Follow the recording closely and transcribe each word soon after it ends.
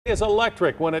Is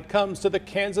electric when it comes to the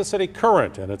Kansas City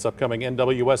Current and its upcoming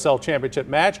NWSL Championship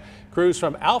match. Crews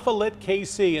from Alpha Lit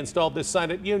KC installed this sign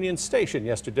at Union Station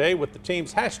yesterday with the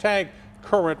team's hashtag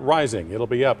Current Rising. It'll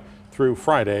be up through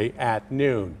Friday at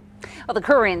noon. Well, the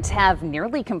Current have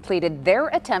nearly completed their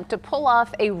attempt to pull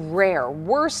off a rare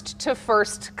worst to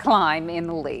first climb in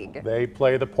the league. They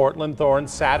play the Portland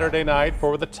Thorns Saturday night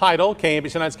for the title.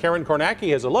 KMBC 9's Karen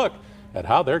Kornacki has a look at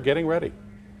how they're getting ready.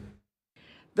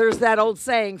 There's that old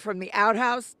saying, from the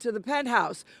outhouse to the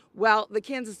penthouse. Well, the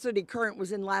Kansas City Current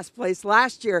was in last place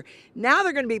last year. Now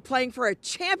they're going to be playing for a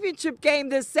championship game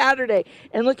this Saturday.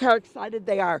 And look how excited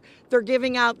they are. They're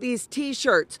giving out these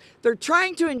T-shirts. They're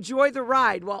trying to enjoy the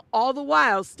ride while all the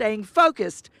while staying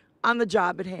focused on the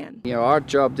job at hand. You know, our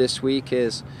job this week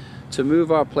is to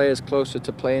move our players closer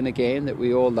to playing a game that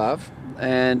we all love.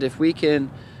 And if we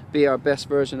can be our best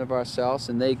version of ourselves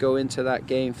and they go into that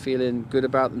game feeling good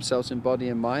about themselves in body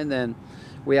and mind, then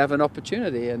we have an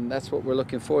opportunity, and that's what we're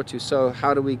looking forward to. So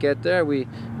how do we get there? We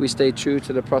stay true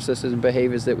to the processes and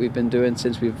behaviors that we've been doing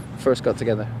since we first got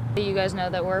together. You guys know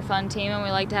that we're a fun team and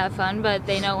we like to have fun, but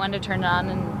they know when to turn it on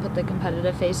and put the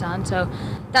competitive face on. So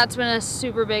that's been a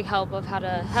super big help of how to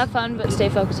have fun but stay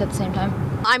focused at the same time.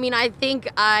 I mean, I think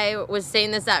I was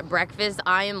saying this at breakfast.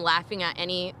 I am laughing at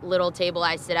any little table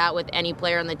I sit at with any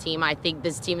player on the team. I think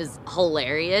this team is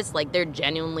hilarious. Like, they're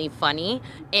genuinely funny,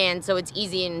 and so it's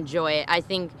easy to enjoy it. I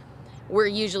think we're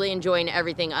usually enjoying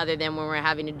everything other than when we're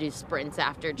having to do sprints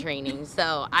after training.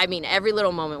 So, I mean, every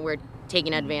little moment we're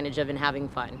taking advantage of and having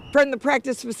fun. From the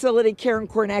practice facility, Karen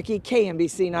Kornacki,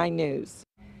 KMBC 9 News.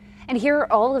 And here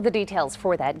are all of the details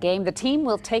for that game. The team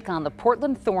will take on the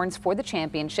Portland Thorns for the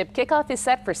championship. Kickoff is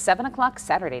set for 7 o'clock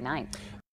Saturday night.